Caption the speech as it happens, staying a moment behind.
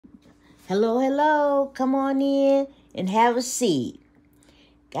Hello, hello. Come on in and have a seat.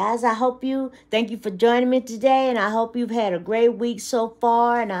 Guys, thank you for joining me today, and I hope you've had a great week so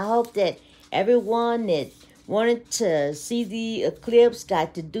far, and I hope that everyone that wanted to see the eclipse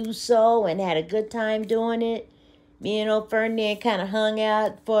got to do so and had a good time doing it. Me and old Ferdinand kind of hung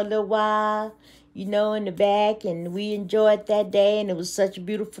out for a little while, in the back, and we enjoyed that day, and it was such a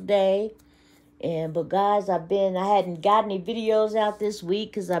beautiful day. But guys, I hadn't got any videos out this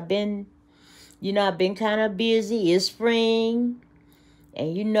week because I've been kind of busy. It's spring,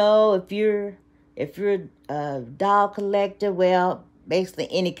 and if you're a doll collector, well, basically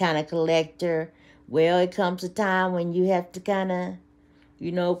any kind of collector, well, it comes a time when you have to kind of,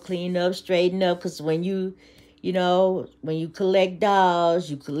 clean up, straighten up, because when you collect dolls,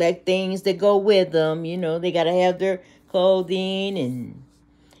 you collect things that go with them. They got to have their clothing and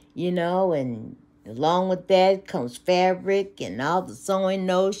along with that comes fabric and all the sewing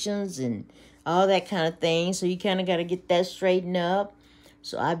notions and all that kind of thing. So you kind of got to get that straightened up.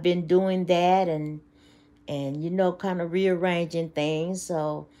 So I've been doing that and kind of rearranging things.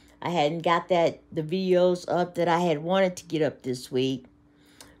 So I hadn't got the videos up that I had wanted to get up this week.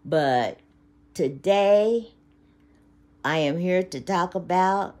 But today I am here to talk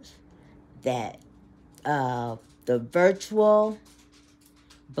about the virtual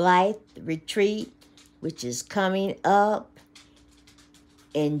Blythe retreat, which is coming up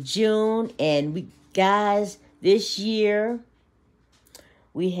in June. And this year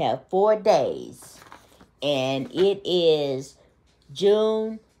we have 4 days, and it is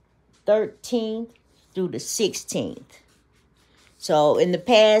June 13th through the 16th. So in the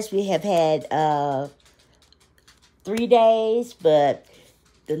past we have had 3 days, but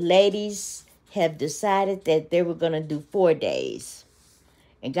the ladies have decided that they were going to do 4 days.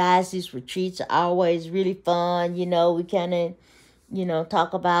 And guys, these retreats are always really fun. We kind of,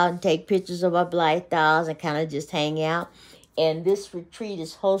 talk about and take pictures of our Blythe dolls and kind of just hang out. And this retreat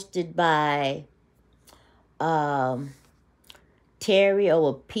is hosted by Terry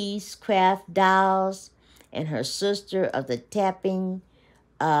over Peace Craft Dolls and her sister of the Tapping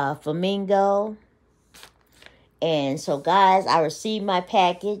Flamingo. And so, guys, I received my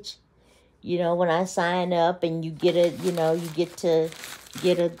package, when I sign up, and you get to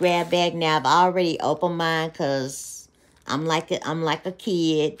get a grab bag. Now I've already opened mine because I'm like a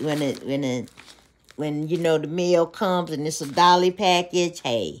kid when the mail comes and it's a dolly package.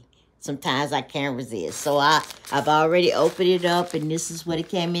 Hey, sometimes I can't resist. So I've already opened it up, and this is what it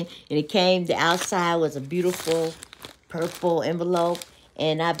came in. And the outside was a beautiful purple envelope,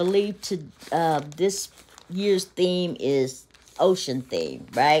 and I believe this year's theme is ocean theme,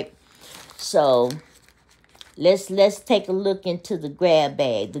 right? So let's take a look into the grab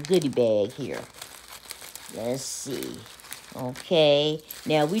bag, the goodie bag here. Let's see. Okay.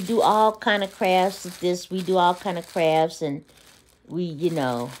 Now we do all kind of crafts with this. We do all kind of crafts, and we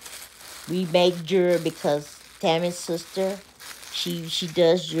make jewelry because Tammy's sister, she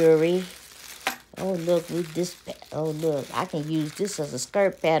does jewelry. Oh look, I can use this as a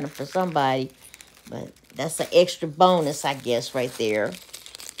skirt pattern for somebody, but that's an extra bonus, I guess, right there.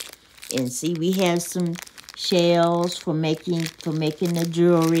 And see, we have some shells for making the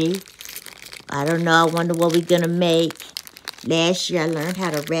jewelry. I don't know. I wonder what we're gonna make. Last year I learned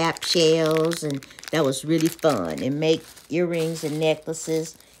how to wrap shells, and that was really fun. And make earrings and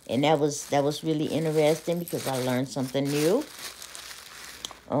necklaces, and that was really interesting because I learned something new.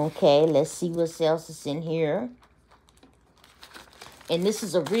 Okay, let's see what else is in here. And this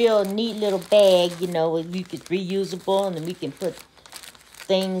is a real neat little bag, it's reusable, and then we can put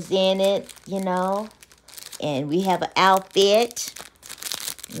things in it, And we have an outfit.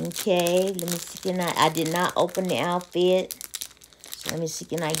 Okay, let me see. I did not open the outfit. So let me see,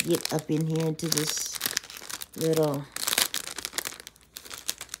 can I get up in here into this little...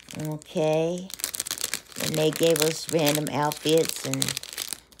 Okay. And they gave us random outfits, and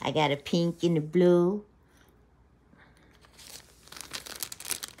I got a pink and a blue.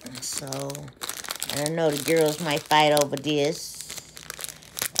 So, I don't know, the girls might fight over this.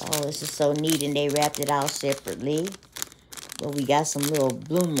 Oh, this is so neat, and they wrapped it out separately. Well, we got some little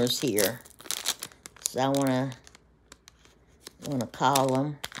bloomers here. So I wanna call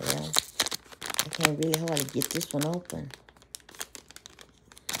them. Well, I can't really hardly get this one open.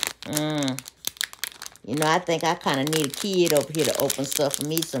 I think I kind of need a kid over here to open stuff for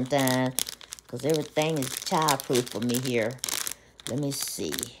me sometimes, because everything is childproof for me here. Let me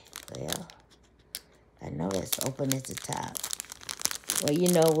see. Well, I know it's open at the top. Well, you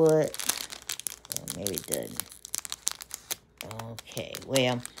know what? Well, maybe it doesn't. Okay,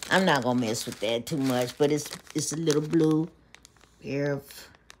 well, I'm not going to mess with that too much, but it's a little blue pair of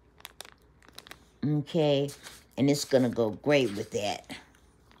Okay, and it's gonna go great with that.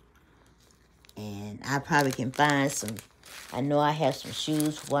 And I probably can find some. I know I have some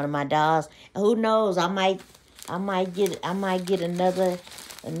shoes for one of my dolls. And who knows? I might get another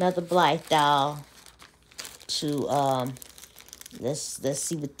Blythe doll to let's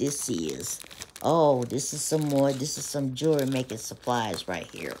see what this is. Oh, this is some more. This is some jewelry making supplies right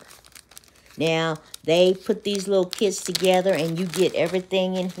here. Now, they put these little kits together and you get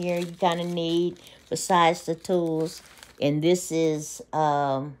everything in here you kind of need besides the tools. And this is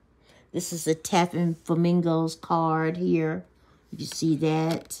a Tapping Flamingos card here. You see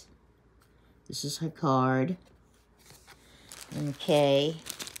that? This is her card. Okay.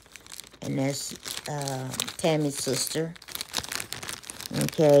 And that's Tammy's sister.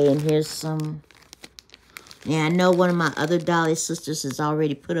 Okay, and here's some. Now, I know one of my other Dolly sisters has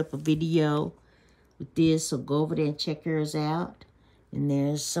already put up a video with this, so go over there and check hers out. And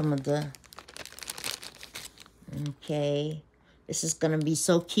there's some of the. Okay. This is going to be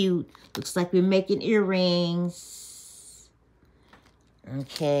so cute. Looks like we're making earrings.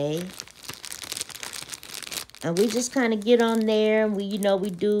 Okay. And we just kind of get on there. And we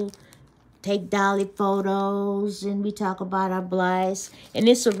do take Dolly photos. And we talk about our Blythes. And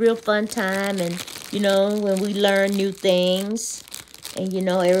it's a real fun time. And, when we learn new things. And,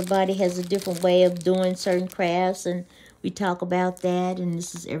 everybody has a different way of doing certain crafts. And we talk about that. And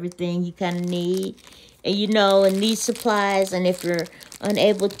this is everything you kind of need. And, and these supplies, and if you're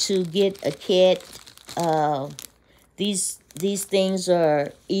unable to get a kit, these things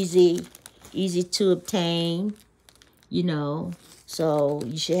are easy to obtain, So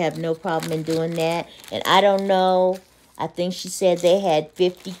you should have no problem in doing that. And I don't know. I think she said they had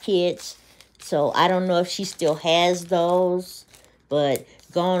 50 kits. So I don't know if she still has those. But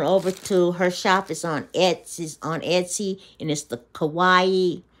going over to her shop, it's on Etsy, and it's the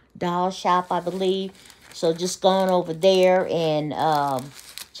Kawaii Doll Shop, I believe. So just going over there and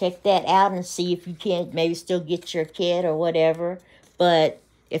check that out and see if you can't maybe still get your kit or whatever. But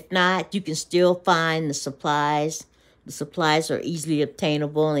if not, you can still find the supplies. The supplies are easily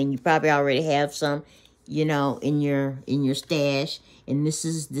obtainable, and you probably already have some, in your stash. And this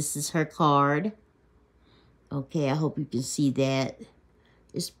is her card. Okay, I hope you can see that.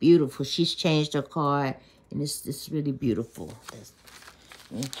 It's beautiful. She's changed her card, and it's really beautiful.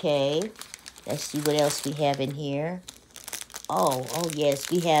 Okay. Let's see what else we have in here. Oh yes,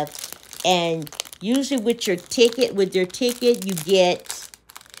 we have, and usually with your ticket, you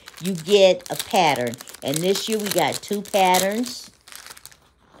get a pattern. And this year we got 2 patterns.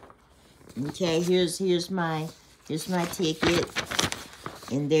 Okay, here's my ticket,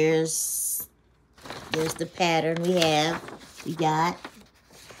 and there's the pattern we got.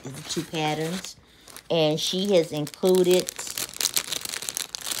 There's the 2 patterns, and she has included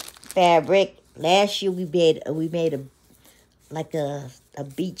fabric. Last year we made a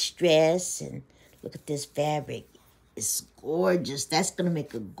beach dress, and look at this fabric. It's gorgeous. That's gonna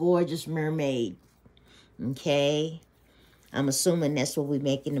make a gorgeous mermaid. Okay, I'm assuming that's what we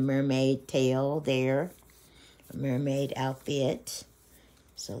make in the mermaid tail there, a mermaid outfit.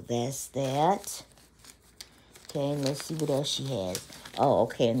 So that's that. Okay, and let's see what else she has. Oh,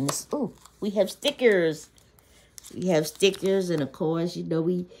 okay, and this. Oh, we have stickers. We have stickers, and of course, we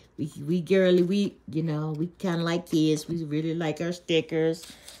girly, we kind of like kids. We really like our stickers.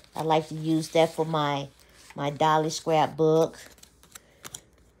 I like to use that for my Dolly scrapbook.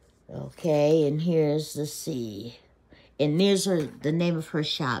 Okay, and let's see. And there's the name of her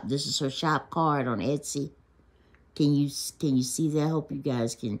shop. This is her shop card on Etsy. Can you see that? I hope you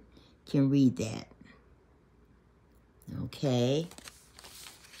guys can read that. Okay.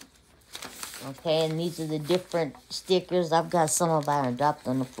 Okay, and these are the different stickers. I've got some of them dropped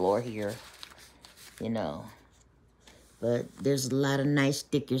on the floor here, But there's a lot of nice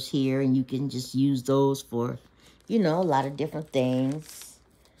stickers here, and you can just use those for, a lot of different things.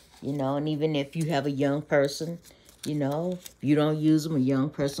 And even if you have a young person, if you don't use them, a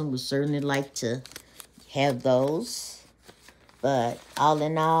young person would certainly like to have those. But all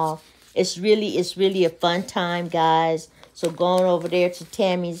in all, it's really a fun time, guys. So going over there to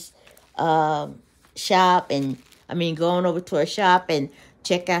Tammy's shop, and going over to her shop and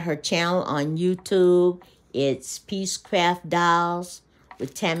check out her channel on YouTube. It's Peacecraft Dolls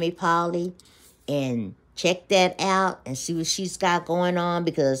with Tammy Polly, and check that out and see what she's got going on,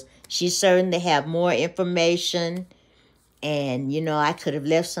 because she's certain to have more information. And I could have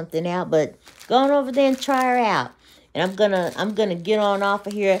left something out, but going over there and try her out. And I'm gonna get on off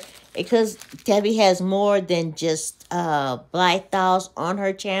of here, because Tabby has more than just Blythe dolls on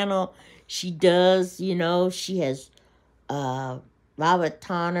her channel. She does, she has Robert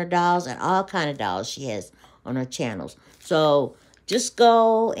Turner dolls, and all kind of dolls she has on her channels. So just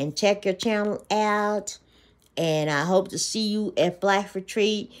go and check your channel out. And I hope to see you at Blythe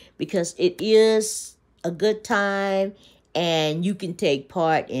Retreat, because it is a good time and you can take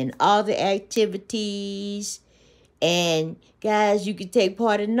part in all the activities. And guys, you can take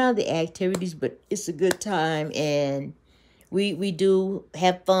part in other activities, but it's a good time, and we do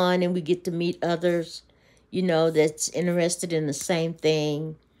have fun, and we get to meet others, you know, that's interested in the same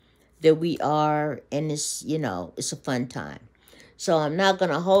thing that we are, and it's, you know, it's a fun time. So I'm not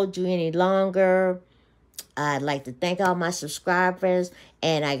going to hold you any longer. I'd like to thank all my subscribers,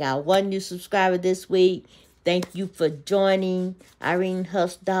 and I got one new subscriber this week. Thank you for joining Irene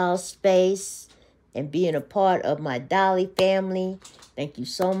Huff's Doll Space and being a part of my Dolly family. Thank you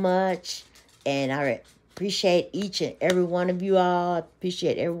so much, and I appreciate each and every one of you all. I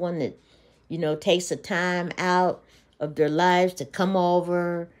appreciate everyone that, you know, takes the time out of their lives to come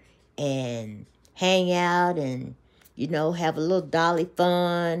over and hang out and, you know, have a little Dolly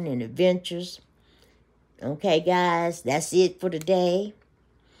fun and adventures. Okay, guys, that's it for today.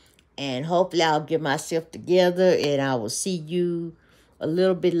 And hopefully I'll get myself together and I will see you a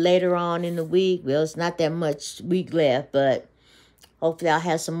little bit later on in the week. Well, it's not that much week left, but hopefully I'll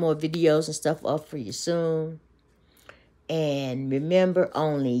have some more videos and stuff up for you soon. And remember,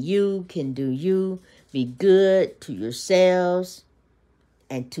 only you can do you. Be good to yourselves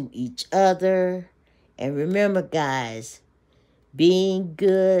and to each other. And remember, guys, being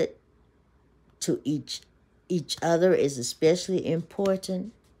good to each other is especially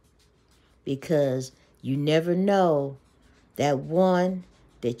important, because you never know, that one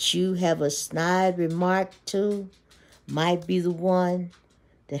that you have a snide remark to might be the one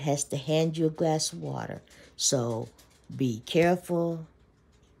that has to hand you a glass of water. So be careful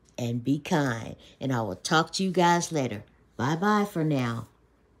and be kind. And I will talk to you guys later. Bye-bye for now.